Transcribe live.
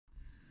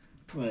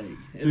Like,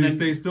 Did he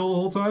stay still the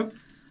whole time?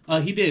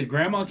 He did.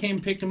 Grandma came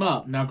and picked him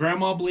up. Now,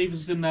 Grandma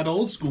believes in that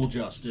old school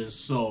justice,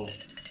 so,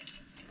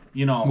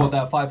 you know. What,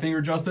 that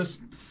 5-finger justice?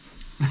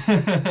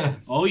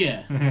 Oh,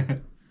 yeah.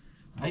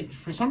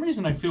 For some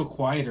reason, I feel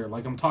quieter,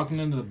 like I'm talking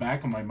into the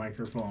back of my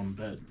microphone,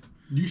 but...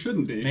 You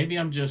shouldn't be. Maybe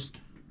I'm just...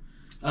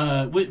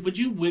 would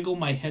you wiggle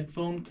my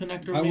headphone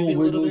connector maybe a little bit? I will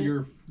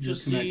wiggle your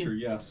see, connector,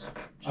 yes.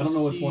 I don't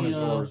know which one is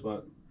yours,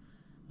 but...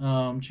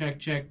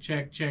 Check.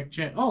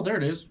 Oh, there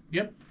it is.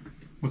 Yep.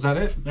 Was that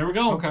it? There we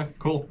go. Okay,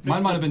 cool.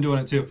 Mine might have been doing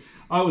it too.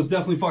 I was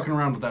definitely fucking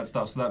around with that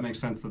stuff, so that makes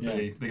sense that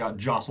they got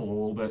jostled a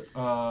little bit.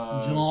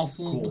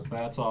 Jostled. Cool.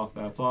 That's off.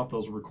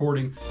 Those are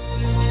recording.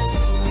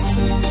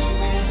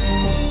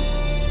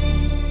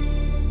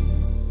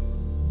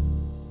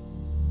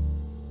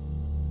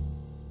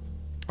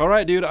 All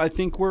right, dude. I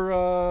think we're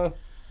the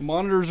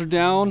monitors are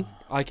down.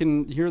 I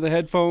can hear the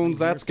headphones.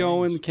 That's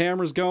going. The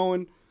camera's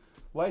going.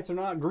 Lights are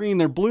not green,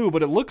 they're blue,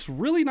 but it looks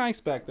really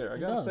nice back there. I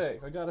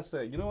gotta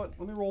say. You know what?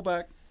 Let me roll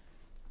back.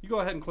 You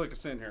go ahead and click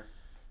us in here.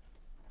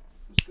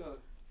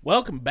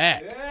 Welcome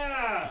back.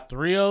 Yeah!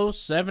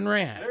 307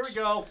 Reacts. There we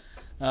go.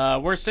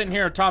 We're sitting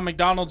here at Tom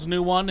Macdonald's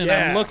new one, and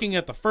I'm looking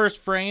at the first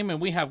frame,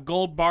 and we have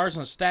gold bars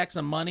and stacks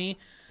of money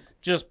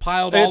just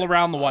piled all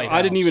around the White House.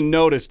 I didn't even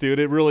notice, dude.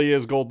 It really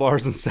is gold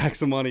bars and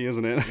stacks of money,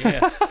 isn't it?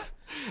 Yeah.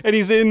 And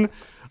he's in...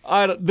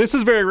 this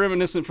is very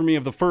reminiscent for me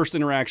of the first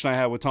interaction I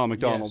had with Tom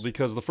Macdonald,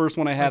 because the first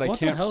one I had, I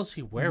can't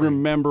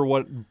remember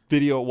what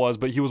video it was,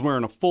 but he was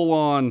wearing a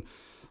full-on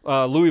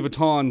Louis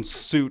Vuitton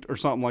suit or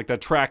something like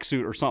that, track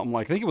suit or something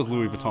like that. I think it was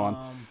Louis Vuitton.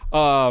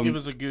 It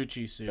was a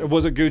Gucci suit. It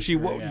was a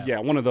Gucci? Sure, yeah,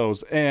 one of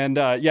those. And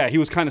he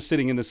was kind of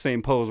sitting in the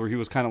same pose where he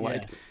was kind of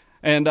like...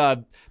 And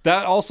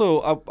that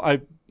also,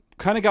 I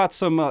kind of got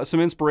some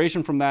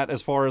inspiration from that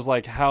as far as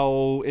like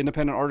how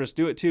independent artists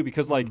do it too,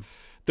 because like...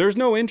 There's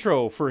no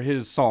intro for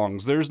his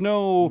songs. There's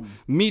no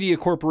media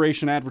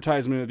corporation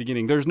advertisement at the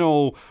beginning. There's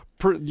no,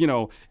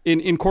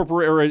 in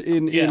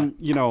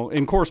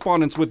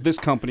correspondence with this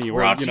company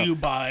or brought to you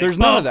by. There's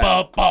none of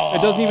that.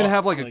 It doesn't even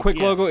have like a quick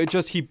logo. It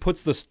just he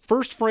puts the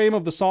first frame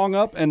of the song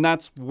up, and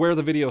that's where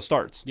the video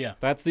starts. Yeah,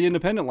 that's the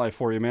independent life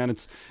for you, man.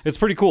 It's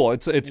pretty cool.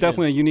 It's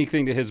definitely a unique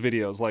thing to his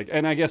videos. Like,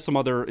 and I guess some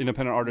other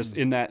independent artists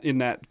in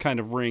that kind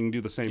of ring do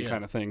the same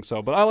kind of thing.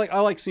 So, but I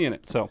like seeing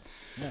it. So,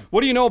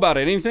 what do you know about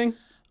it? Anything?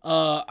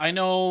 I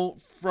know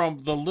from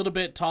the little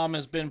bit Tom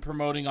has been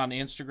promoting on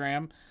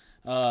Instagram,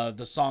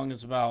 the song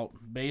is about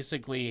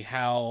basically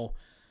how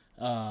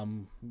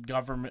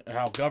government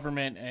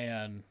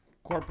and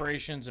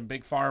corporations and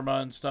big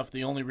pharma and stuff,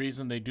 the only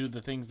reason they do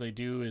the things they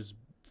do is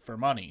for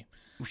money.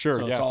 Sure,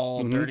 so it's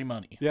all dirty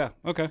money. Yeah,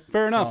 okay,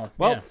 fair enough.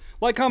 Well,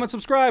 like, comment,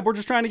 subscribe. We're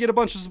just trying to get a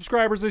bunch of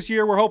subscribers this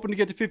year. We're hoping to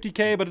get to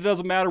 50K, but it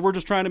doesn't matter. We're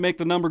just trying to make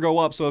the number go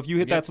up. So if you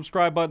hit that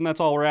subscribe button,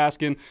 that's all we're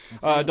asking.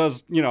 It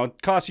does,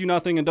 costs you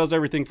nothing and does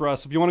everything for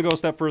us. If you want to go a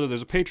step further,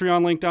 there's a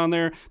Patreon link down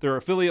there. There are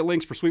affiliate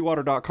links for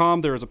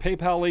sweetwater.com. There is a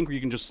PayPal link where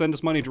you can just send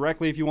us money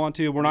directly if you want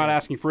to. We're not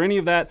asking for any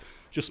of that.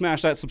 Just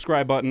smash that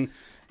subscribe button.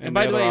 And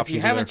by the way, if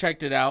you haven't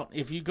checked it out,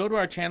 if you go to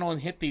our channel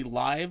and hit the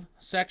live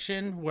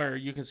section where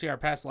you can see our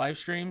past live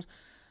streams,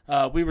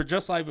 we were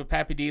just live with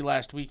Pappy D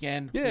last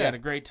weekend. Yeah. We had a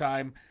great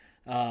time.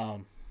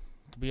 To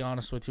be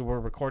honest with you, we're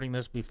recording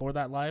this before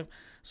that live,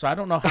 so I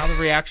don't know how the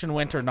reaction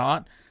went or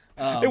not.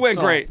 It went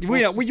great.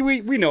 We know it went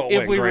great.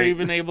 If we were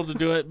even able to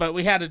do it, but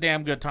we had a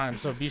damn good time,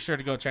 so be sure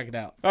to go check it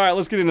out. All right,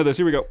 let's get into this.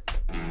 Here we go.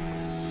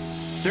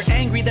 They're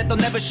angry that they'll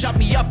never shut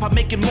me up. I'm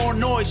making more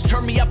noise.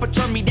 Turn me up or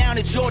turn me down,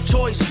 it's your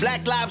choice.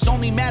 Black lives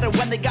only matter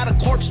when they got a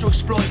corpse to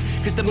exploit.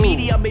 Cause the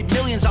media made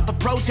millions off the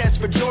protests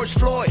for George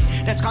Floyd.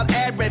 That's called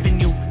ad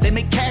revenue. They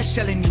make cash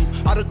selling you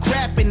all the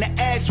crap in the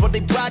ads while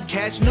they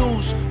broadcast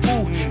news.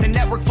 Ooh, the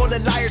network full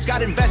of liars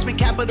got investment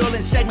capital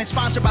and segments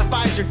sponsored by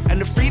Pfizer. And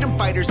the freedom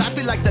fighters, I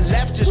feel like the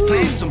left just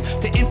plans them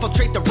to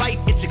infiltrate the right.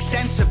 It's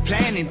extensive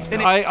planning.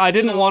 I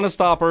didn't want to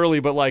stop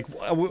early, but like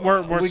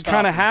we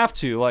kind of have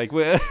to. Like,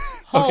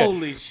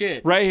 holy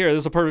shit. Right here,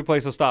 this is a perfect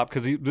place to stop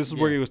because this is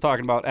where he was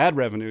talking about ad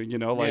revenue,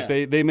 like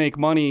they make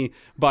money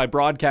by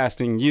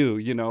broadcasting you,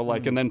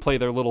 and then play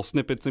their little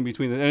snippets in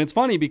between. And it's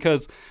funny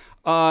because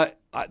I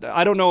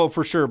don't know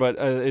for sure, but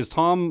is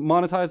Tom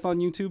monetized on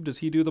YouTube? Does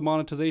he do the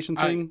monetization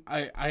thing?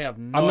 I have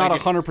no I'm not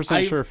idea.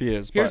 100% sure if he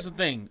is. Here's the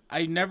thing.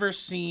 I never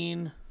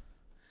seen,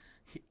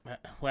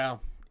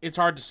 well, it's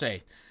hard to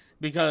say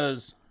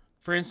because,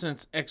 for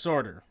instance,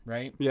 Exhorter,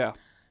 right? Yeah.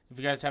 If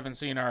you guys haven't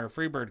seen our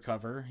Freebird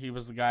cover, he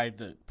was the guy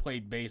that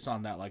played bass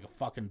on that like a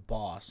fucking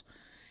boss.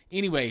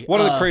 Anyway. One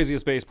of the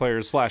craziest bass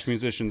players /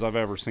 musicians I've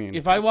ever seen.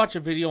 If I watch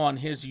a video on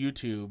his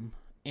YouTube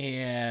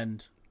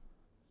and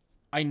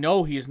I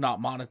know he's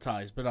not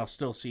monetized, but I'll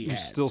still see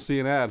ads. You still see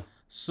an ad.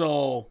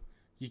 So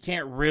you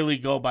can't really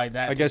go by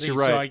that. I guess you're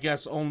right. So I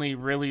guess only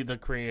really the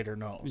creator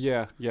knows.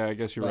 Yeah, I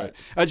guess you're right.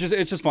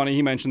 It's just funny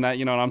he mentioned that,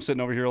 and I'm sitting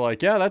over here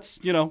like, yeah, that's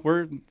we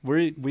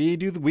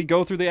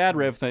go through the ad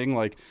rev thing.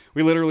 Like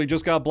we literally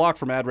just got blocked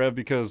from ad rev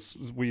because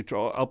we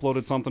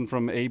uploaded something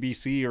from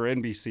ABC or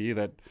NBC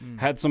that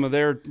had some of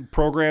their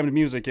programmed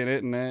music in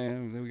it,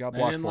 and we got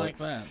blocked for it.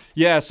 That.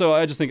 Yeah, so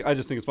I just think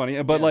it's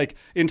funny. But like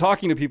in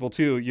talking to people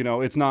too,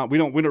 it's not we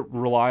don't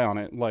rely on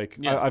it. Like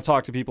I've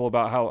talked to people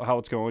about how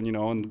it's going,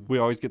 and we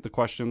always get the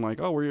question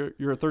like, oh,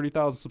 you're at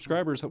 30,000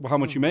 subscribers. How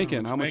much you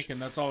making? How much making?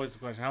 That's always the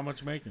question. How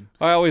much you making?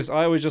 I always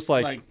just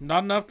like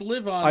not enough to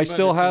live on. I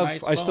still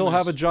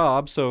have a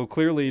job, so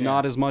clearly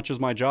not as much as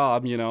my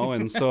job,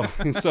 and so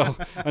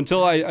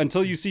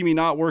until you see me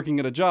not working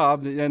at a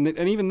job, and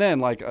even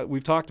then, like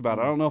we've talked about,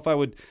 I don't know if I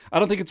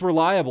don't think it's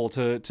reliable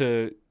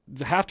to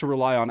have to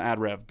rely on ad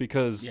rev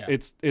because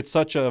it's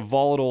such a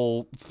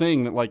volatile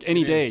thing that like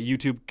any day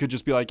YouTube could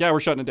just be like, yeah,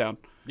 we're shutting it down.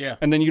 Yeah.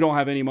 And then you don't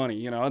have any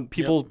money, and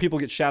people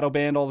get shadow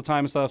banned all the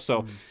time and stuff.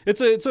 So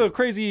it's a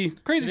crazy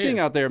thing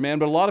out there, man.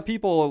 But a lot of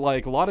people,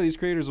 like a lot of these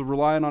creators, are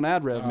relying on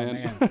ad rev,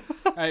 man.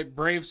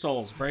 Brave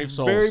souls.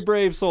 Very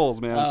brave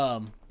souls,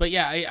 man. But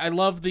yeah, I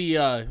love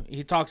the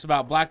he talks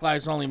about Black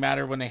Lives only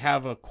matter when they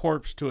have a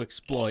corpse to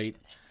exploit,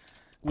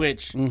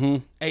 which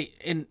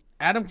and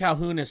Adam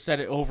Calhoun has said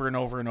it over and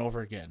over and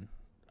over again.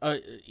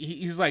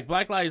 He's like,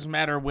 Black Lives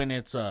matter when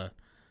it's a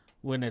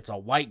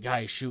white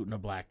guy shooting a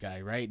black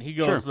guy, right? He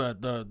goes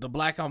the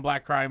black on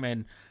black crime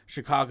in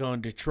Chicago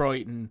and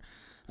Detroit, and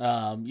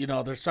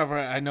there's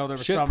several. I know there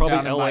were some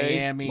down in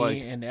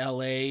Miami and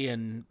LA,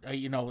 and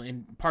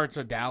in parts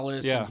of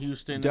Dallas and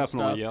Houston.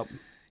 Definitely, and stuff. Yep.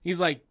 He's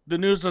like, the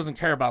news doesn't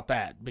care about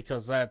that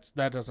because that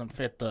doesn't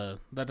fit the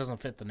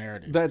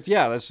narrative.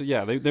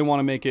 They want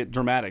to make it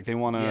dramatic. They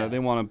want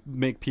to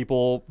make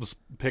people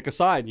pick a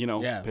side.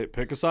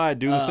 Pick a side,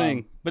 do the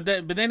thing. But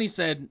then he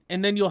said,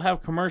 and then you'll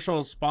have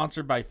commercials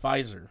sponsored by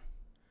Pfizer,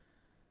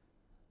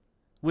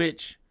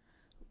 which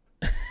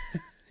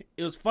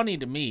it was funny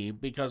to me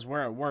because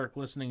we're at work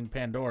listening to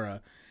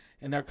Pandora,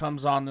 and there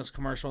comes on this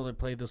commercial. They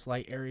play this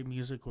light, airy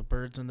music with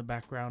birds in the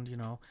background,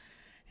 and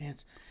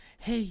it's,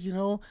 hey,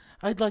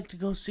 I'd like to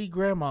go see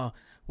Grandma.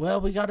 Well,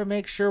 we got to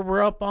make sure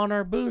we're up on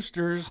our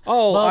boosters.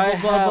 Oh, blah,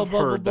 I blah, have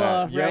blah, heard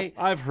blah, that. Right?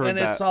 Yep, I've heard that. And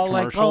it's all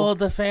commercial. like, oh,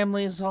 the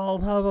family's all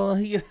blah,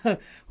 blah.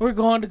 We're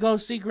going to go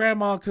see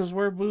Grandma because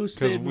we're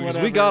boosted. Because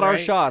we got our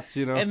shots,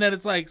 And then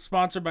it's like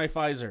sponsored by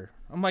Pfizer.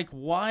 I'm like,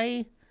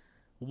 why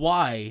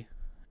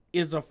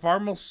is a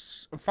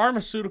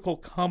pharmaceutical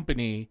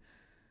company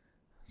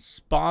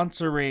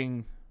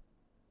sponsoring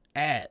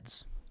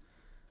ads?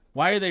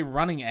 Why are they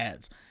running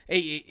ads?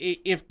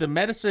 If the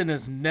medicine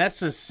is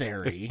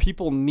necessary, if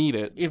people need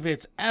it, if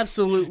it's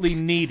absolutely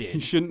needed,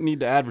 you shouldn't need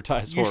to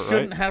advertise for it, right? You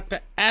shouldn't have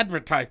to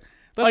advertise.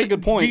 That's a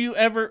good point. Do you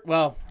ever?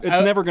 Well,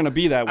 it's never going to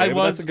be that way.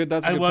 That's a good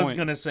point. I was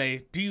going to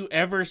say, do you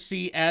ever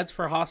see ads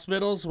for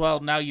hospitals? Well,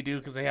 now you do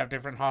because they have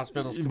different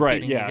hospitals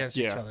competing against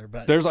each other.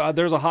 But there's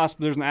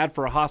an ad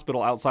for a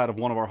hospital outside of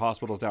one of our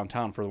hospitals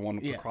downtown for the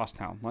one across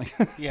town. Like,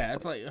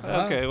 it's like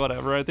okay,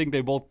 whatever. I think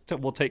they both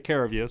will take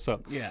care of you.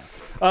 So yeah,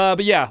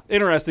 but yeah,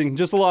 interesting.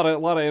 Just a lot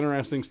of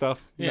interesting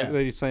stuff. Yeah,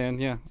 that he's saying.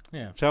 Yeah.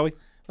 Shall we?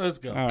 Let's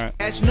go. All right.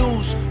 As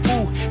news,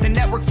 the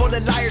network full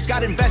of liars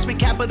got investment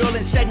capital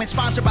and segments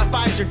sponsored by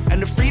Pfizer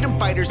and the freedom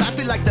fighters. I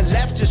feel like the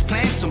left just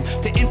plants them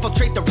to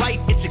infiltrate the right.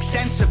 It's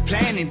extensive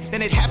planning,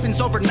 then it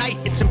happens overnight.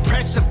 It's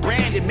impressive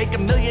branding. Make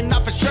 $1 million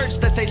off of shirts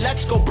that say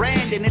 "Let's go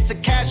Brandon." It's a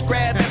cash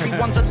grab.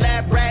 Everyone's a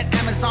lab rat.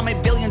 Amazon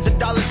made billions of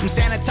dollars from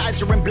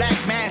sanitizer and black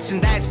masks,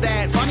 and that's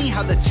that. Funny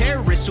how the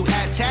terrorists who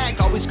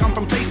attack always come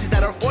from places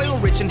that are oil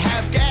rich and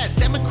have gas.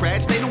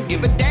 Democrats, they don't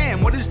give a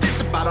damn. What is this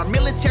about? Our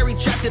military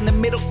trapped in the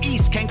Middle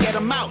East can't get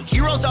them out.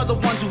 Heroes are the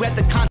ones who had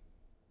the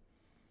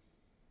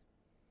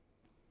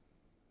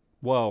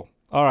Whoa.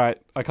 All right.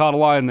 I caught a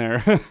line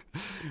there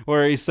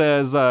where he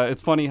says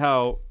it's funny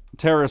how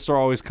terrorists are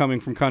always coming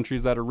from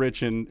countries that are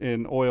rich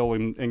in oil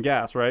and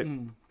gas, right?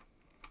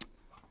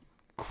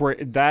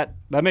 That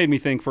made me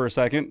think for a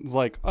second. It's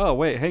like, oh,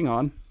 wait, hang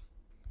on.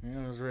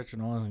 Yeah, it was rich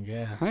in oil and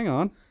gas. Hang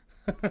on.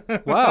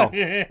 Wow.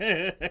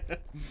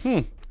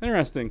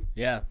 Interesting.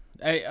 Yeah.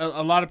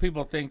 A lot of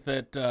people think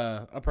that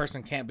a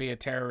person can't be a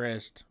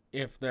terrorist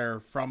if they're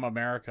from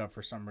America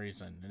for some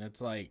reason, and it's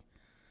like,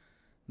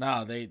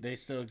 no, they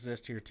still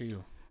exist here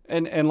too.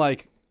 And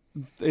like,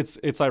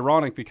 it's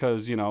ironic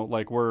because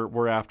like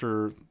we're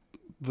after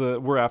the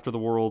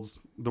world's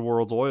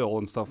oil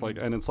and stuff like,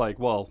 and it's like,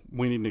 well,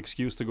 we need an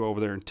excuse to go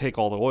over there and take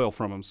all the oil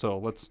from them, so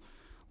let's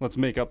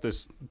make up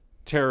this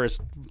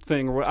terrorist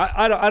thing. Or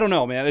I don't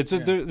know, man. It's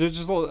there's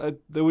just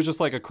there was just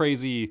like a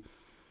crazy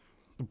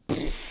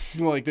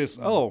like this.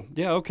 Oh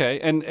yeah, okay.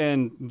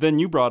 And then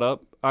you brought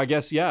up I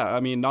guess, yeah. I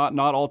mean, not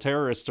all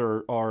terrorists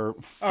are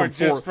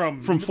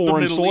from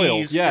foreign Middle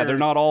soil. East Yeah, or, they're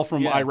not all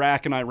from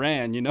Iraq and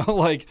Iran. You know,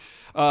 like,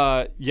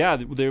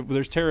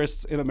 there's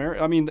terrorists in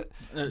America. I mean,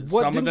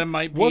 some of them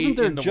might be. Wasn't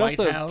there in the just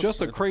White House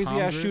a crazy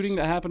ass shooting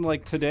that happened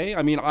like today?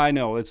 I mean, I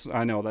know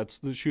that's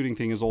the shooting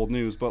thing is old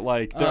news, but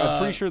like, I'm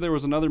pretty sure there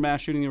was another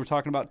mass shooting they were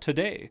talking about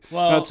today.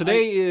 Well, now,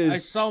 today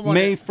is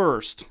May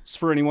 1st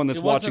for anyone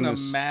that's watching this. It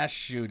wasn't a mass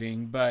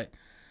shooting, but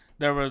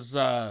there was.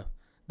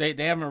 They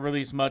haven't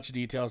released much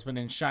details, but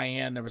in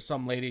Cheyenne, there was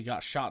some lady who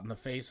got shot in the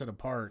face at a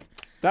park.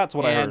 That's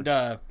what I heard.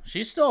 And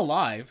she's still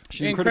alive.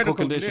 She's in critical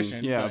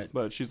condition. Yeah,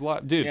 but she's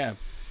alive. Dude, yeah.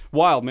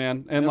 Wild,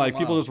 man. And like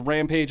people just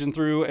rampaging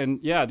through.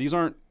 And yeah, these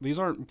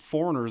aren't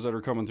foreigners that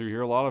are coming through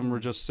here. A lot of them are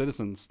just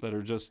citizens that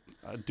are just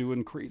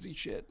doing crazy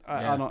shit.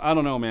 I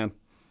don't know, man.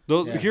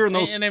 Hearing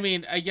those, and I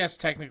mean, I guess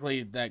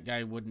technically that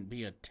guy wouldn't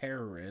be a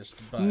terrorist,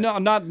 but no,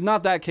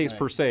 not that case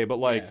per se, but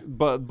like,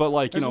 but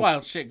like, there's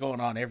wild shit going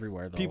on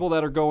everywhere, though. People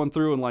that are going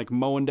through and like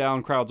mowing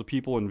down crowds of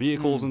people in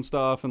vehicles and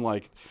stuff, and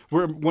like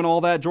when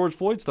all that George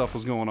Floyd stuff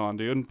was going on,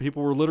 dude, and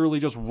people were literally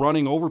just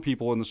running over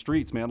people in the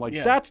streets, man. Like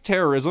that's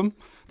terrorism.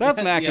 That's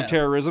an act of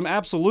terrorism,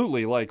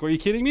 absolutely. Like, are you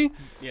kidding me?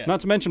 Yeah. Not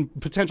to mention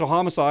potential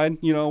homicide,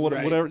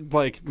 whatever,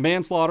 like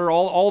manslaughter,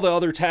 all the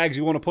other tags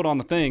you want to put on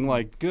the thing.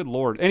 Like, good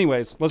Lord.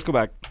 Anyways, let's go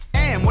back.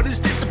 And what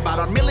is this about?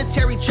 Our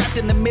military trapped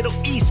in the Middle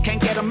East,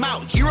 can't get them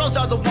out. Heroes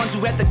are the ones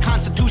who had the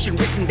Constitution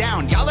written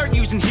down. Y'all are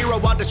using hero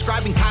while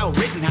describing Kyle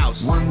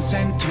Rittenhouse. 1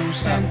 cent, 2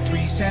 cent,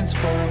 3 cents,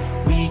 4.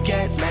 We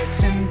get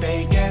less and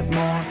they get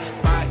more.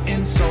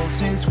 Buying sold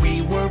since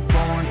we were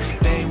born.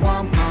 They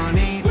want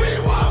money.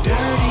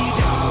 Dirty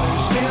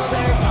dollars fill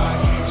their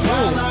pockets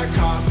while our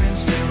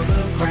coffins fill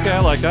the ground. Okay, I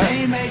like that.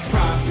 They make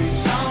profit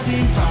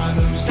solving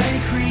problems they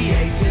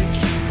create to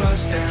keep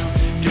us down.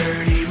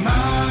 Dirty money.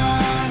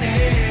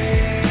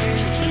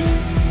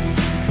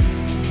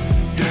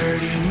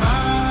 Dirty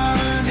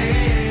money.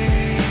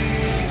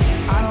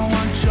 I don't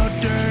want your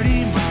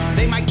dirty money.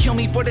 They might kill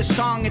me for this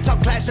song, it's all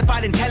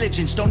classified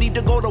intelligence. Don't need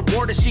to go to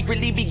war to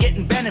secretly be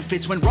getting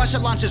benefits. When Russia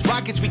launches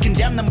rockets, we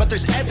condemn them, but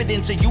there's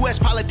evidence. A U.S.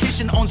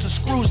 politician owns the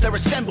screws they're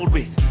assembled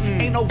with.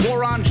 Ain't no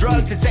war on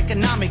drugs, it's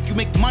economic. You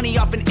make money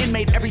off an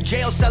inmate, every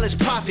jail cell is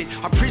profit.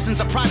 Our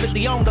prisons are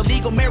privately owned,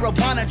 illegal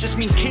marijuana just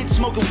mean kids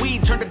smoking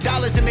weed turn to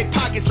dollars in their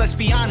pockets, let's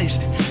be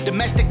honest.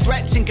 Domestic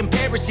threats in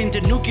comparison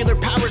to nuclear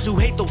powers who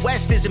hate the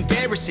West is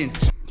embarrassing.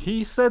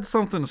 He said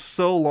something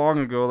so long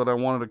ago that I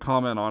wanted to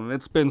comment on, and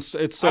it's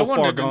so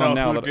far gone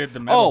now. Who did the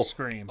metal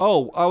scream?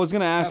 I was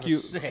gonna ask you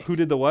sick. Who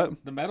did the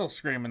what? The metal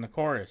scream in the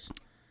chorus.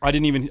 I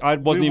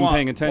wasn't even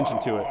paying attention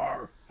to it.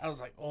 I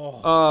was like,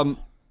 oh.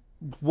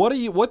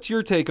 What's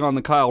your take on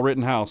the Kyle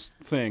Rittenhouse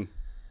thing?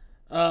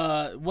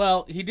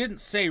 Well, he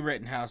didn't say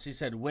Rittenhouse. He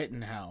said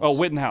Wittenhouse. Oh,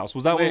 Wittenhouse.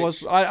 Was that what it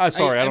was? I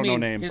don't know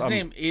names. His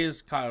name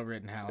is Kyle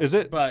Rittenhouse. Is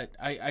it? But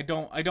I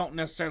don't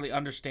necessarily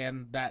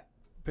understand that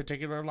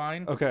particular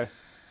line. Okay.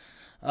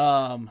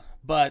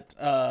 But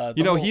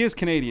he is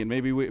Canadian.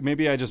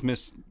 Maybe I just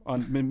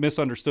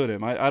misunderstood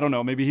him. I don't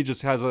know. Maybe he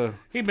just has a.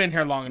 He'd been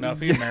here long enough.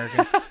 He's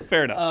American.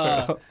 Fair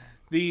enough.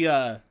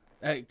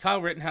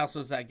 Kyle Rittenhouse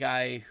was that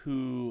guy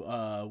who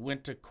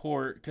went to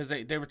court because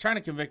they were trying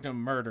to convict him of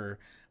murder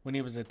when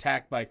he was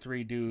attacked by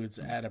 3 dudes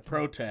at a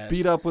protest.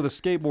 Beat up with a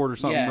skateboard or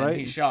something, right? And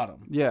he shot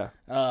him. Yeah.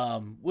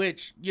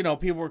 Which,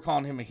 people were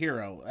calling him a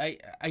hero.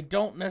 I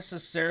don't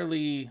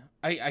necessarily...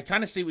 I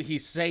kind of see what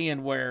he's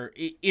saying where,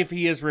 if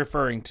he is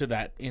referring to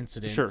that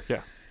incident. Sure,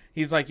 yeah.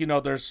 He's like,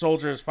 there's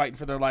soldiers fighting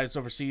for their lives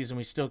overseas and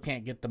we still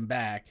can't get them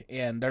back.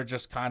 And they're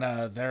just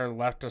they're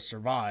left to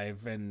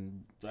survive.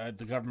 And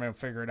the government will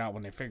figure it out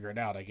when they figure it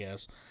out, I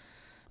guess.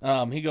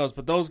 He goes,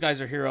 but those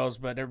guys are heroes,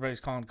 but everybody's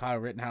calling Kyle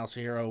Rittenhouse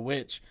a hero,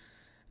 which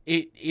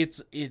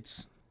it's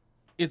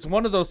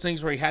one of those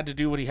things where he had to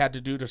do what he had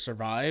to do to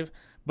survive.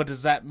 But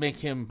does that make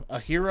him a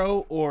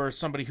hero or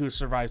somebody who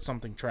survived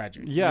something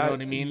tragic? Yeah, you know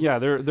what I mean. Yeah,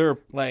 they're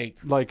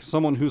like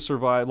someone who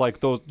survived, like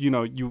those.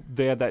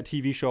 They had that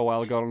TV show a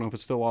while ago. I don't know if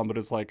it's still on, but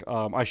it's like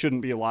I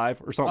Shouldn't Be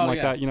Alive or something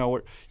that.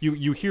 Where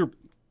you hear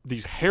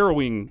these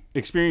harrowing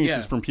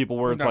experiences from people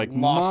where it's like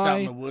lost out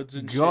in the woods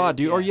and God,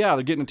 shit. dude, or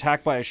they're getting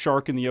attacked by a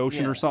shark in the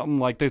ocean or something.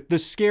 Like the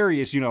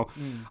scariest.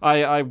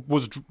 I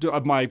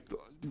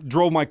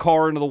drove my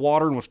car into the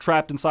water and was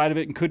trapped inside of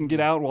it and couldn't get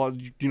out while,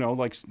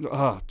 you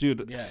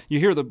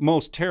hear the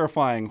most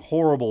terrifying,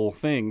 horrible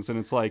things. And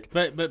it's like,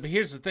 but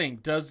here's the thing.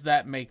 Does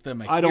that make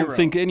them a hero? I don't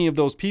think any of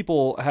those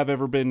people have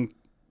ever been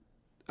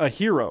a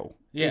hero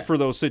for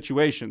those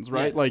situations,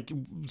 right? Like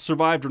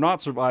survived or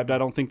not survived. I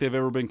don't think they've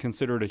ever been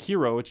considered a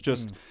hero. It's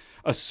just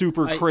a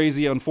super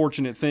crazy,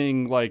 unfortunate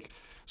thing, like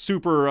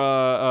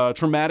super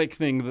traumatic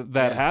thing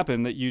that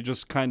happened that you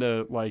just kind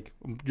of like,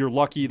 you're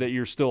lucky that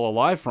you're still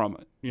alive from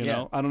it. You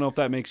know, I don't know if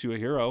that makes you a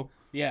hero.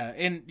 Yeah,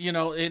 and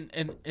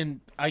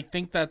and I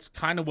think that's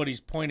kind of what he's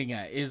pointing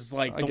at is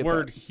like the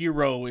word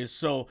hero is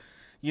so,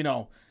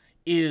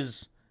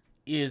 is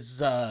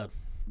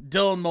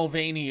Dylan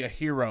Mulvaney a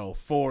hero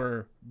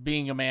for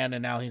being a man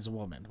and now he's a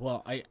woman?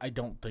 Well, I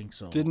don't think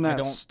so. Didn't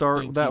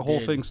that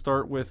whole thing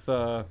start with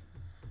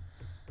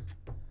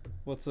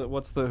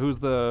who's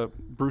the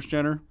Bruce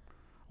Jenner?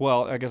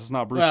 Well, I guess it's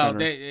not Bruce Jenner.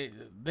 Well,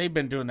 they've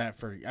been doing that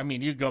for. I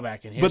mean, you go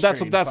back in history.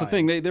 But that's the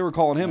thing. They were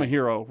calling him a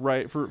hero,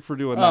 right? For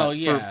doing that. Oh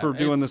yeah, for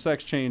doing the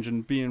sex change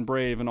and being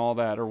brave and all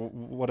that, or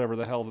whatever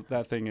the hell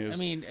that thing is. I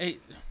mean,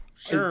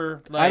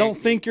 sure. I don't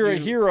think you're a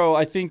hero.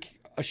 I think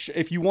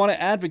if you want to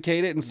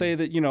advocate it and say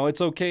that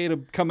it's okay to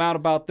come out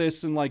about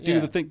this and do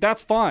the thing,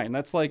 that's fine.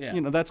 That's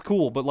that's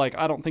cool. But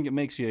I don't think it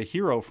makes you a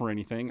hero for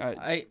anything.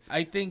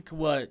 I think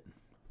what.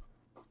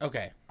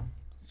 Okay,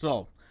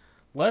 so.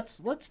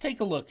 Let's take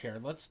a look here.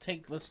 Let's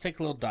take a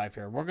little dive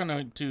here. We're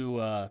going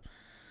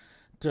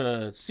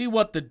to see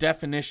what the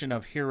definition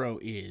of hero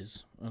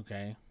is,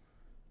 okay?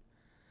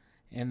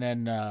 And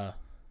then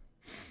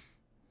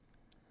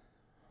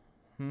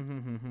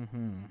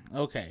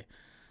okay.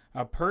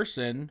 A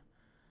person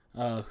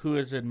who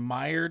is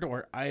admired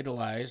or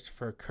idolized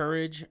for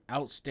courage,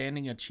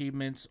 outstanding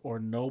achievements, or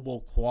noble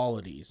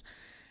qualities.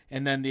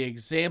 And then the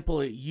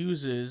example it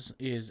uses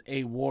is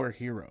a war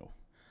hero.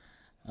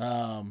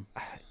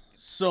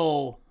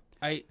 So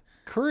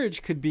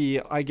courage could be,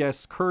 I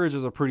guess, courage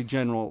is a pretty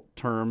general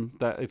term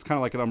that it's kind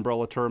of like an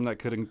umbrella term that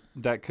could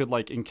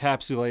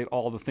encapsulate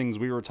all the things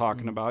we were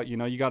talking about.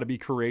 You got to be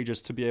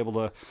courageous to be able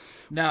to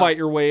fight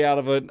your way out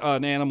of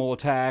an animal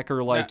attack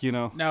or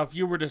Now, if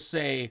you were to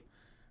say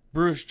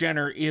Bruce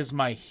Jenner is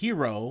my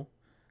hero,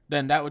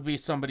 then that would be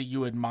somebody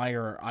you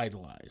admire or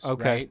idolize.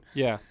 Okay. Right?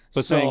 Yeah.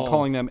 But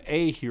calling them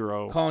a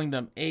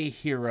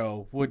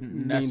hero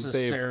wouldn't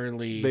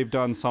necessarily they've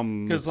done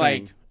some because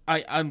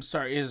I'm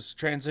sorry, is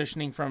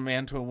transitioning from a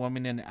man to a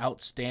woman an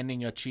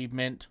outstanding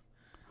achievement?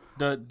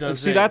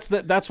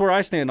 That's where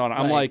I stand on it.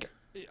 I'm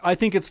I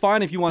think it's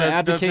fine if you want to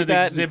advocate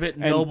that. Does it exhibit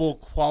noble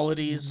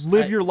qualities?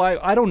 Live your life.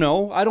 I don't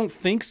know. I don't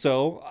think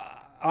so.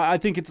 I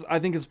think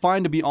it's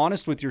fine to be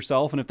honest with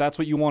yourself, and if that's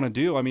what you want to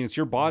do, I mean, it's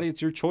your body,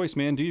 it's your choice,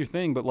 man. Do your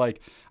thing. But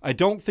I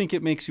don't think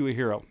it makes you a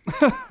hero.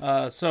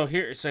 So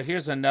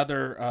here's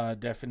another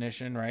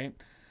definition, right?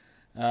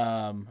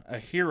 A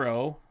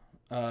hero.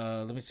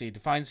 Let me see.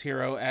 Defines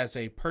hero as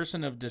a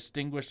person of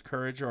distinguished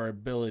courage or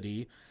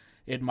ability,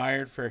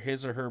 admired for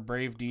his or her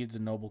brave deeds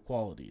and noble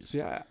qualities.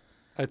 Yeah,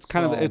 it's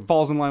it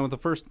falls in line with the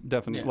first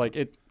definition.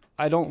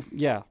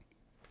 Yeah.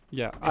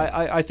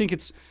 I think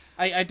it's.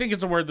 I think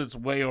it's a word that's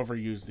way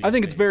overused these I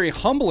think days. It's very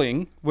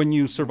humbling when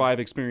you survive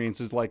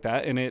experiences like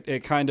that, and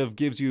it kind of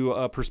gives you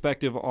a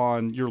perspective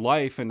on your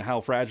life and how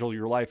fragile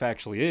your life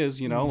actually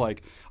is.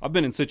 I've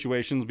been in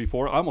situations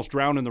before. I almost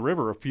drowned in the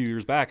river a few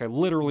years back. I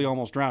literally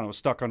almost drowned. I was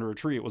stuck under a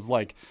tree. It was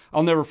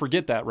I'll never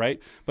forget that,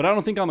 right? But I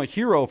don't think I'm a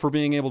hero for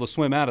being able to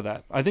swim out of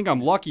that. I think I'm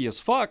lucky as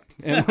fuck,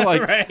 and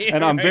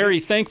I'm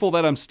very thankful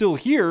that I'm still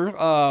here.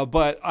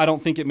 But I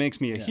don't think it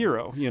makes me a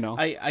hero.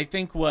 I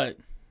think what,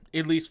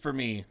 at least for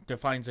me,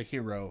 defines a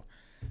hero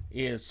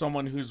is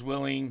someone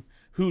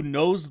who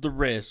knows the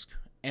risk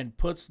and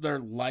puts their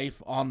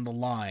life on the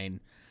line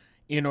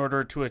in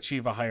order to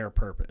achieve a higher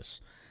purpose.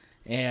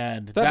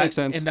 And that makes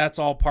sense. And that's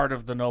all part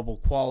of the noble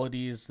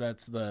qualities.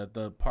 That's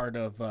the part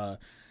of,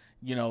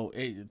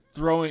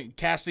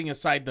 casting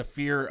aside the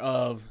fear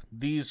of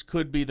these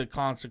could be the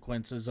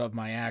consequences of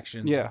my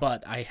actions,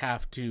 but I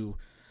have to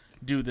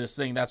do this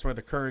thing. That's where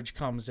the courage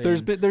comes in.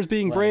 There's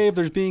being brave,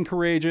 there's being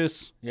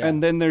courageous,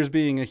 and then there's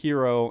being a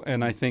hero.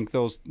 And I think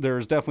there's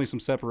definitely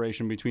some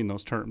separation between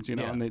those terms,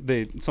 and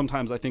they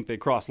sometimes I think they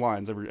cross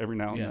lines every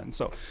now and then.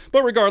 So,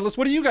 but regardless,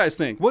 what do you guys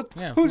think?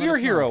 Who's your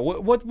hero?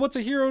 What's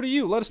a hero to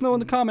you? Let us know in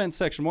the comments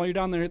section. While you're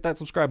down there, hit that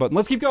subscribe button.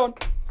 Let's keep going.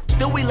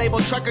 Still we label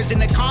truckers in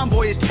the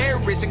convoy as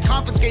terrorists and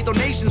confiscate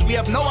donations. We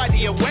have no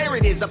idea where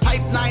it is. A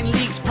pipeline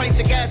leaks, price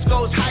of gas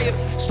goes higher.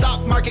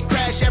 Stock market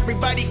crash,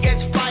 everybody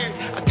gets fired.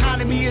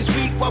 Economy is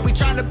weak while we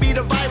trying to beat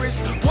a virus.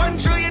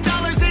 $1 trillion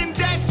in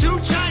debt to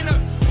China.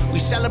 We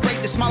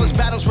celebrate the smallest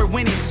battles we're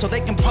winning, so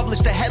they can publish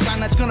the headline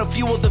that's gonna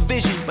fuel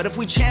division. But if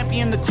we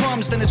champion the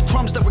crumbs, then it's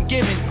crumbs that we're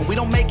given. And we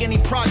don't make any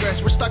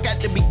progress, we're stuck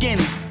at the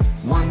beginning.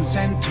 1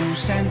 cent, 2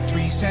 cent,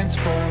 3 cents,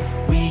 4.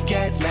 We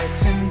get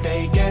less and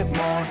they get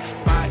more.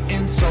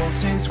 Buying sold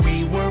since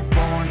we were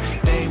born.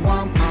 They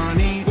want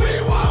money.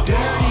 We want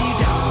dirty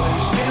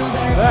dollars. Fill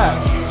their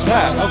pockets.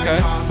 Okay.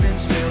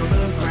 Coffins fill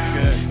the ground.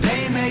 Good.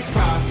 They make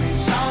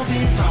profits,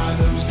 solving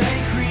problems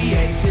they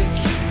create to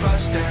keep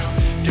us down.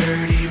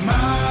 Dirty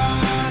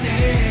money.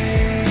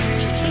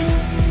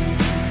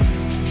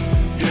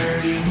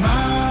 Dirty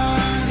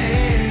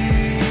money.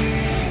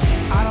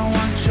 I don't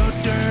want your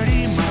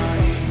dirty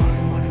money.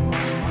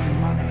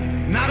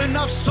 Not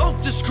enough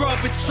soap to scrub,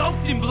 it's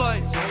soaked in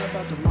blood. It's all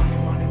about the money,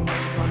 money,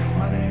 money, money,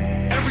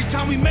 money. Every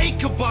time we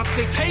make a buck,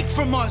 they take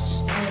from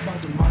us. It's all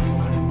about the money,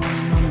 money,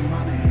 money, money,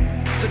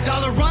 money. The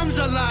dollar runs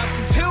our lives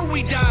until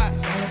we die.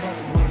 It's all about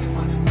the money,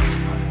 money, money,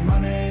 money,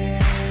 money.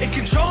 It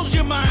controls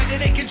your mind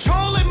and it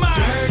controlling mine.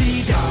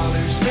 Dirty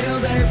dollars fill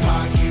their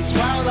pockets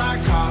while our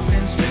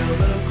coffins fill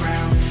the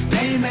ground.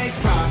 They make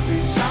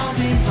profits,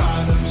 solving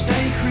problems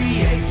they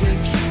create to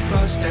keep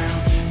us down.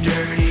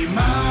 Dirty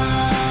money.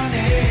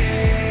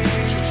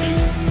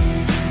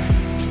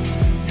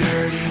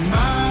 Dirty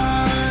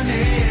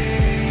money.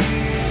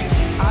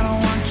 I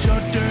don't want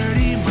your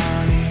dirty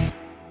money.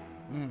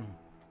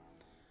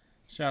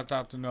 Shouts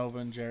out to Nova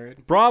and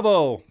Jared.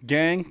 Bravo,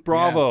 gang.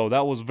 Bravo. Yeah.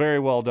 That was very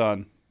well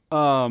done.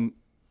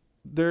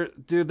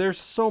 There's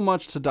so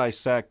much to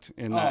dissect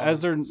in that, as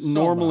there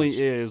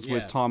normally is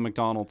with Tom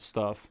Macdonald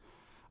stuff.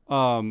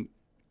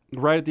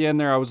 Right at the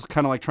end there, I was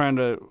kind of like trying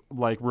to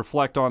like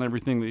reflect on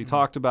everything that he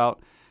talked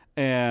about,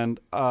 and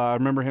I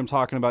remember him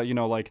talking about, you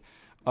know, like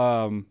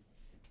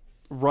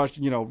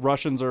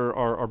Russians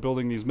are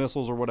building these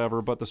missiles or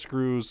whatever, but the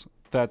screws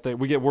that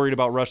we get worried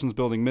about Russians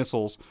building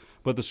missiles,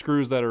 but the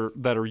screws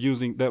they're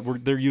using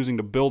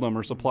to build them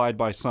are supplied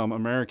by some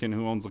American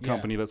who owns the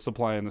company that's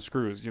supplying the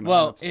screws. You know,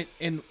 well,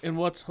 and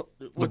what's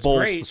the bolts,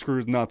 great, the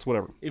screws, nuts,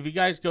 whatever. If you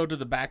guys go to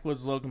the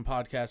Backwoods Logan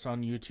podcast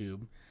on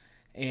YouTube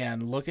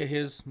and look at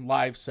his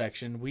live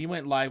section, we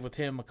went live with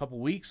him a couple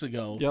weeks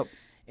ago. Yep.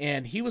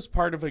 And he was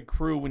part of a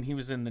crew when he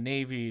was in the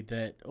Navy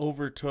that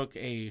overtook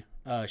a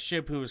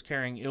ship who was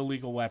carrying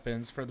illegal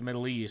weapons for the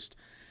Middle East.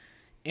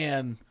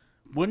 And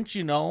wouldn't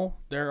you know,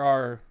 there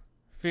are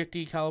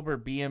 50 caliber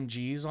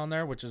BMGs on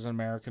there, which is an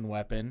American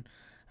weapon.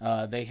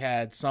 They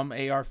had some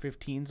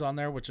AR-15s on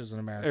there, which is an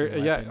American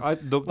weapon. Yeah,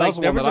 that was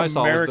the one that I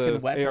saw, was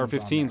the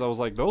AR-15s. I was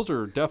like, those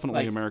are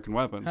definitely American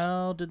weapons.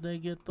 How did they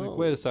get those? Like,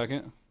 wait a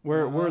second.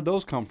 Where did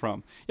those come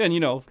from? Yeah, and you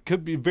know,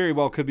 could be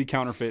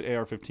counterfeit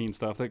AR-15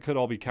 stuff. That could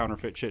all be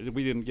counterfeit shit.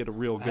 We didn't get a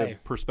real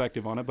good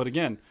perspective on it. But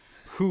again,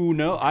 who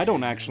knows? I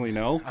don't actually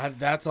know.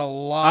 That's a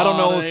lot. Of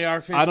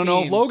AR-15s. I don't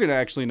know if Logan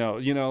actually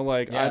knows. You know,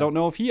 like I don't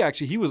know if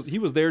he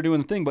was there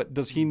doing the thing, but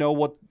does he know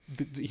what?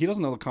 He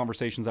doesn't know the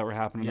conversations that were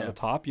happening at the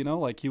top. You know,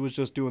 like he was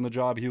just doing the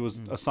job he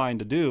was assigned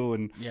to do,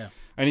 and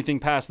anything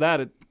past that,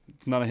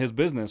 it's none of his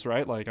business,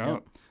 right? Like I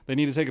don't. They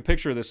need to take a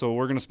picture of this, so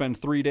we're going to spend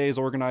 3 days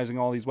organizing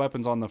all these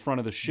weapons on the front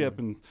of the ship,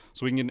 and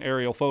so we can get an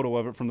aerial photo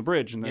of it from the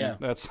bridge. And then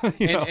that's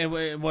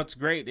and what's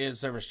great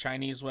is there was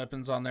Chinese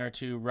weapons on there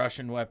too,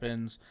 Russian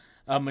weapons.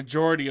 A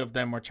majority of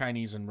them were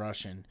Chinese and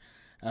Russian,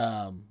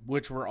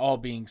 which were all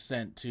being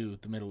sent to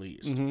the Middle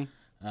East.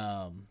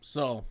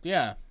 So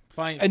yeah,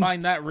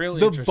 find that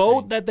really interesting. The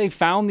boat that they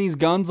found these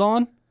guns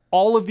on,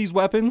 all of these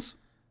weapons.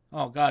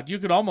 Oh God, you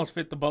could almost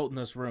fit the boat in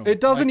this room. It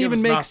doesn't even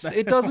make sense.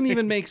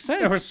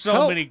 There were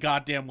so many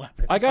goddamn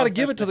weapons. I got to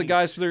give it to the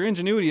guys for their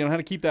ingenuity on how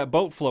to keep that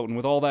boat floating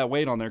with all that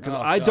weight on there, because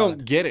I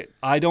don't get it.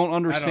 I don't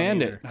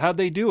understand it. How'd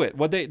they do it?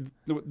 Was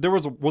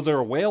there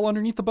a whale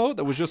underneath the boat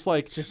that was just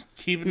like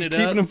keeping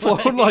it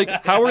floating?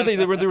 Like how are they?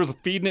 There was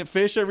feeding it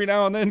fish every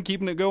now and then,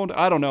 keeping it going.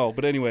 I don't know,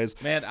 but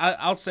anyways, man,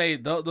 I'll say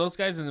those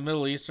guys in the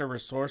Middle East are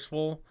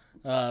resourceful.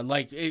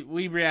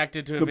 We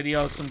reacted to a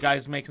video of some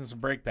guys making some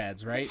brake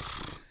pads, right?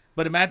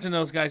 But imagine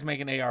those guys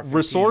making AR-15s.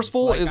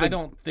 Resourceful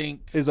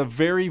is a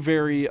very,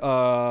 very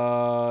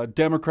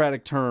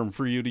democratic term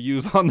for you to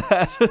use on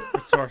that.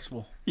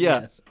 Resourceful.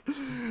 Yeah. Yes.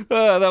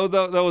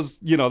 That was,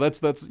 you know,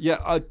 that's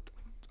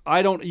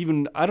I don't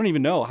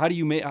even know. How do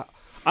you make?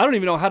 I don't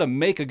even know how to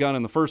make a gun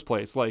in the first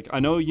place. Like I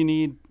know you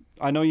need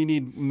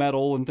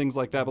metal and things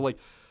like that, but like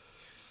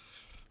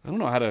I don't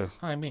know how to.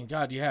 I mean,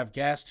 God, you have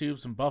gas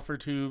tubes and buffer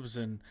tubes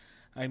and.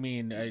 I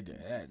mean,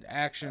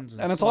 actions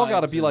and it's all got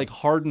to be like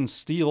hardened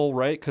steel,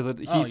 right? Because it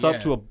heats up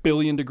to 1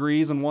 billion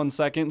degrees in 1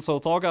 second. So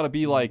it's all got to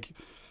be like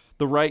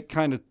the right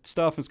kind of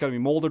stuff. It's got to be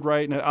molded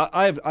right. And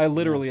I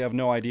literally have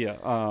no idea.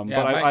 But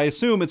I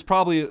assume it's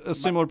probably a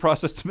similar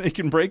process to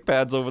making brake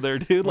pads over there,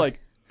 dude. Like,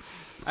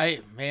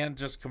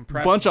 just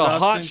compressed bunch of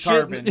dust hot and shit.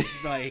 Carbon,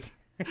 like.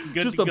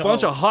 Just a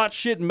bunch of hot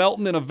shit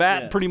melting in a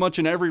vat pretty much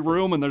in every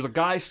room, and there's a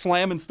guy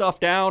slamming stuff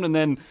down, and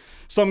then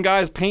some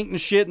guy's painting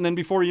shit, and then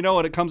before you know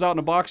it, it comes out in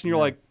a box, and you're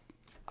like,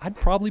 I'd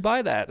probably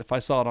buy that if I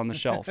saw it on the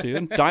shelf,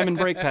 dude. Diamond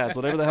brake pads,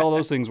 whatever the hell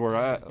those things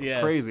were.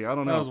 Crazy. I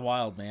don't know. That was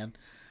wild, man.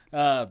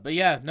 But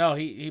yeah, no,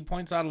 he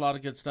points out a lot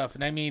of good stuff,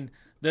 and I mean,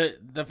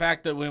 the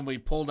fact that when we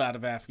pulled out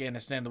of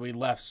Afghanistan that we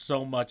left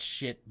so much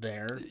shit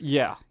there.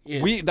 Yeah.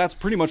 That's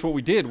pretty much what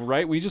we did,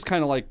 right? We just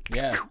kind of like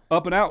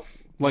up and out.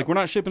 Like we're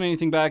not shipping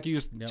anything back. You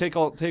just take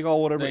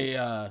all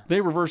whatever. They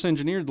reverse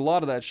engineered a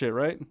lot of that shit,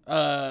 right?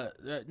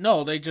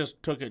 No, they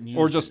just took it and used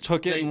or just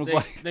took it and was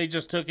like they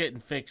just took it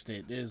and fixed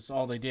it. Is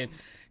all they did,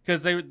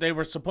 because they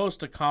were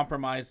supposed to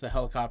compromise the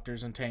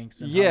helicopters and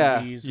tanks and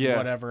Humvees and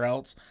whatever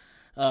else.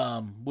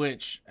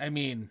 Which I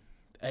mean,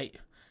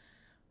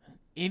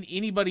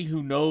 anybody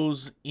who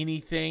knows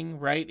anything,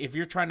 right? If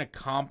you're trying to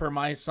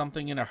compromise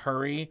something in a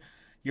hurry,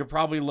 you're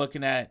probably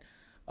looking at.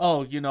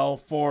 Oh, you know,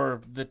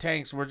 for the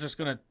tanks, we're just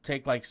going to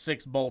take like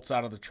 6 bolts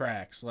out of the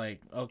tracks.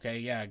 Like, okay,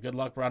 yeah, good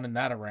luck running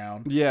that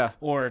around. Yeah.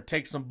 Or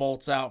take some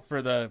bolts out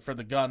for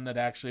the gun that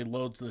actually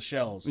loads the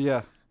shells.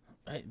 Yeah.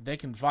 They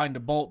can find a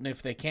bolt, and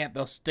if they can't,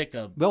 they'll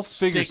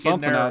figure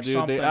something out,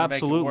 dude. They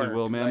absolutely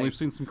will, man. Like, we've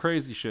seen some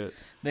crazy shit.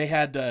 They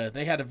had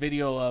a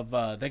video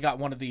of they got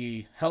one of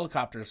the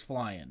helicopters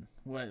flying,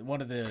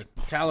 one of the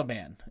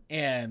Taliban,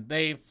 and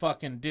they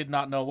fucking did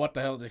not know what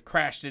the hell. They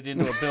crashed it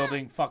into a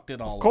building, fucked it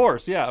all. Of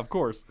course, yeah, of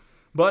course.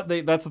 But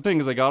that's the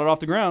thing, is they got it off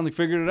the ground. They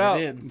figured it out.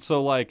 Did.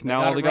 So like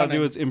now all they got to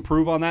do is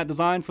improve on that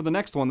design for the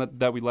next one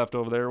that we left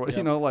over there. Yep.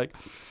 You know, like.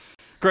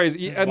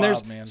 Crazy. It's and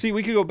wild, man. See,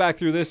 we could go back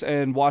through this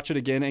and watch it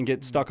again and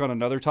get stuck on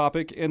another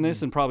topic in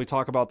this and probably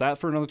talk about that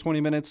for another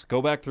 20 minutes.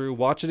 Go back through,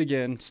 watch it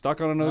again,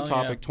 stuck on another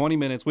topic, 20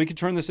 minutes. We could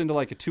turn this into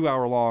like a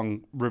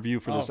 2-hour-long review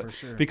for this for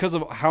sure. because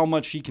of how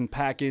much he can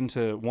pack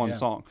into one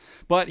song.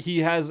 But he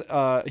has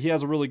a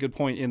really good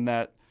point in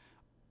that,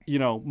 you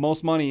know,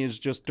 most money is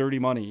just dirty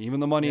money. Even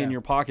the money in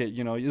your pocket,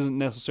 you know, isn't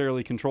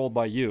necessarily controlled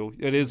by you.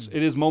 It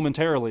is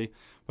momentarily,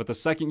 but the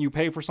second you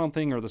pay for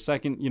something or the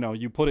second, you know,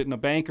 you put it in a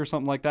bank or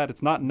something like that,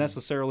 it's not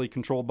necessarily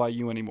controlled by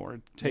you anymore.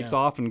 It takes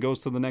off and goes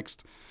to the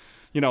next,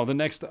 you know, the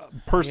next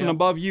person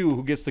above you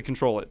who gets to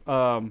control it.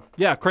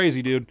 Yeah,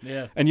 crazy, dude.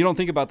 Yeah. And you don't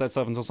think about that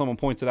stuff until someone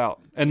points it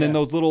out. And then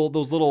those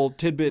little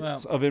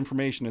tidbits of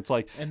information. It's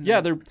like,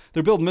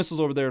 they're building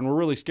missiles over there, and we're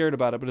really scared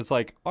about it. But it's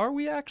like, are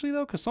we actually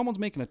though? Because someone's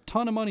making a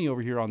ton of money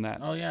over here on that.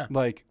 Oh yeah.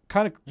 Like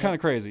kind of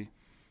crazy.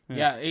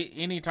 Yeah.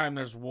 Anytime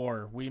there's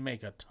war, we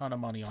make a ton of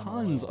money on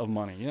Tons oil. of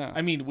money. Yeah.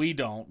 I mean, we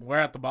don't. We're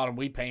at the bottom.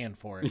 We paying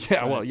for it.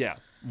 Yeah. But, Well, yeah.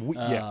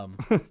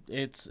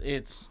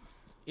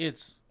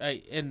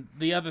 And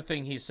the other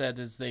thing he said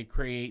is they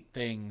create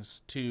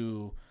things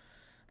to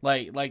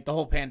like the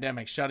whole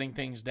pandemic, shutting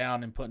things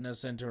down and putting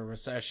us into a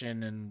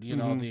recession, and you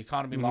know the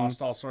economy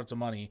lost all sorts of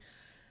money.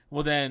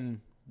 Well, then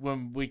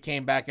when we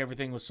came back,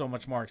 everything was so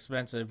much more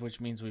expensive,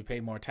 which means we pay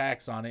more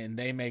tax on it, and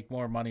they make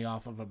more money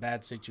off of a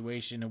bad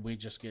situation, and we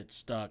just get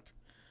stuck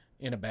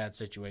in a bad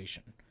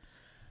situation.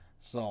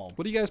 So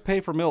what do you guys pay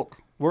for milk?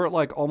 We're at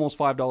like almost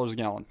 $5 a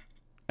gallon.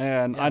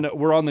 And I know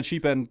we're on the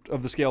cheap end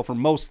of the scale for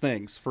most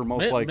things. For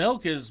most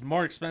milk is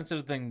more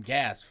expensive than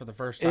gas for the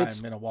first time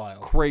in a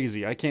while.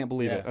 Crazy. I can't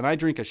believe it. And I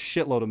drink a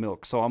shitload of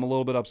milk, so I'm a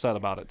little bit upset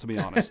about it, to be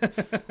honest.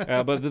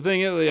 But the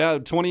thing is,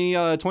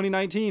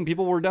 2019,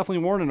 people were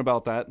definitely warning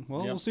about that.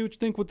 Well, we'll see what you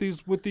think with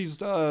these.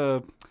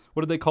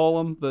 What did they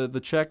call them? The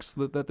checks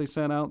that they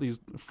sent out,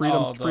 these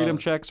freedom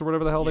checks or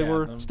whatever the hell they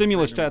were.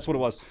 Stimulus checks, what it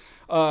was.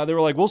 They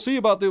were like, we'll see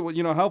about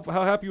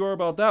how happy you are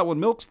about that when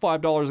milk's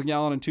 $5 a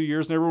gallon in 2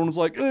 years, and everyone was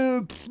like,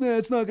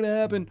 it's not going to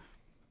happen.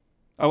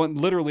 I went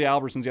literally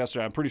Albertsons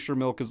yesterday. I'm pretty sure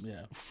milk is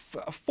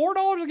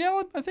 $4 a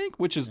gallon, I think,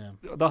 which is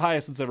the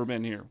highest it's ever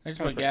been here. I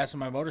just put gas in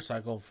my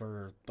motorcycle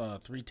for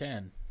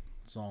 $3.10.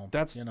 So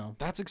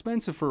that's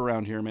expensive for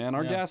around here, man.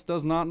 Our gas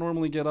does not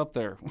normally get up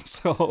there.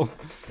 So,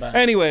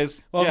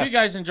 anyways, if you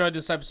guys enjoyed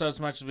this episode as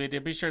much as we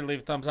did, be sure to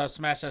leave a thumbs up,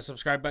 smash that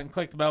subscribe button,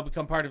 click the bell,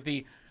 become part of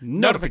the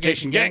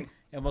notification gang,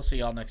 and we'll see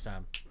y'all next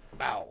time.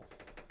 Bow.